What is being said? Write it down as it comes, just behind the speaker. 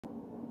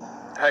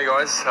Hey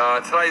guys,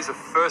 today is the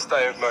first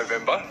day of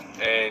November,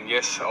 and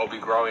yes, I'll be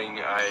growing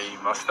a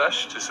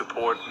mustache to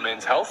support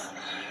men's health.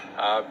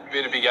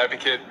 Been a big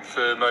advocate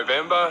for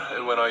Movember,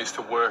 and when I used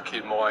to work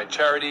in my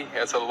charity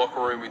outside the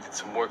locker room, we did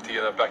some work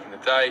together back in the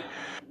day.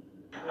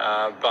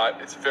 But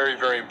it's very,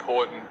 very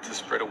important to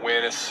spread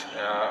awareness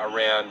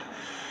around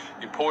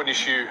the important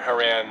issue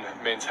around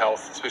men's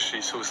health,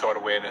 especially suicide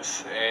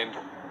awareness. And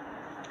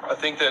I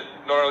think that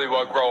not only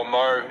will I grow a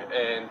mo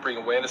and bring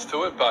awareness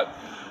to it, but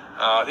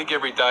I think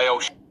every day I'll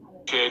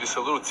share just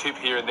a little tip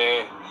here and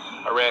there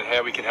around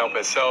how we can help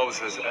ourselves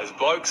as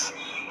blokes,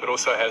 but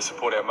also how to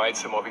support our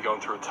mates that might be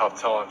going through a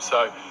tough time.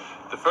 So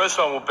the first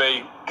one will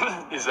be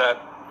is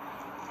that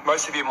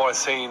most of you might have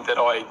seen that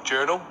I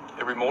journal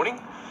every morning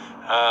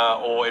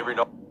or every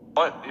night,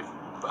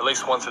 at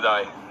least once a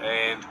day.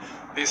 And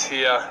this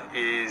here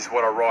is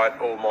what I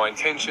write all my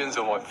intentions,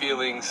 all my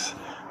feelings,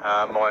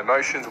 my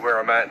emotions, where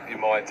I'm at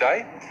in my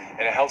day,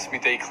 and it helps me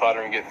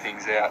declutter and get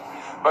things out.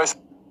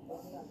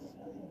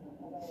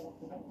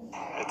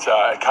 It's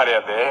cut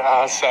out there.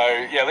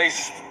 At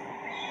least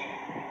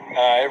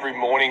every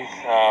morning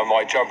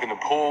I jump in the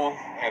pool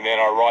and then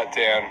I write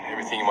down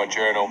everything in my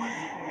journal.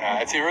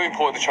 It's really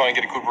important to try and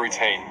get a good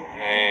routine,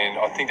 and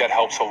I think that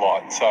helps a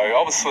lot. So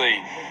obviously,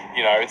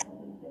 it's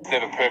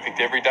never perfect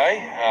every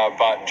day,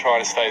 but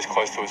trying to stay as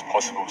close to it as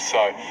possible.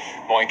 So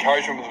my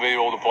encouragement would be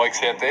all the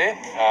blokes out there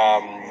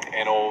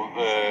and all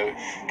the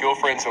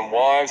girlfriends and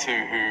wives who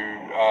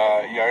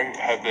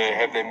have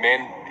their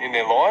men in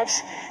their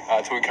lives,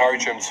 to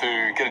encourage them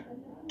to get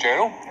a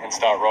journal and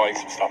start writing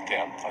some stuff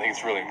down. I think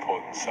it's really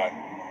important. So,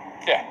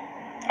 yeah,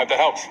 hope that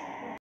helps.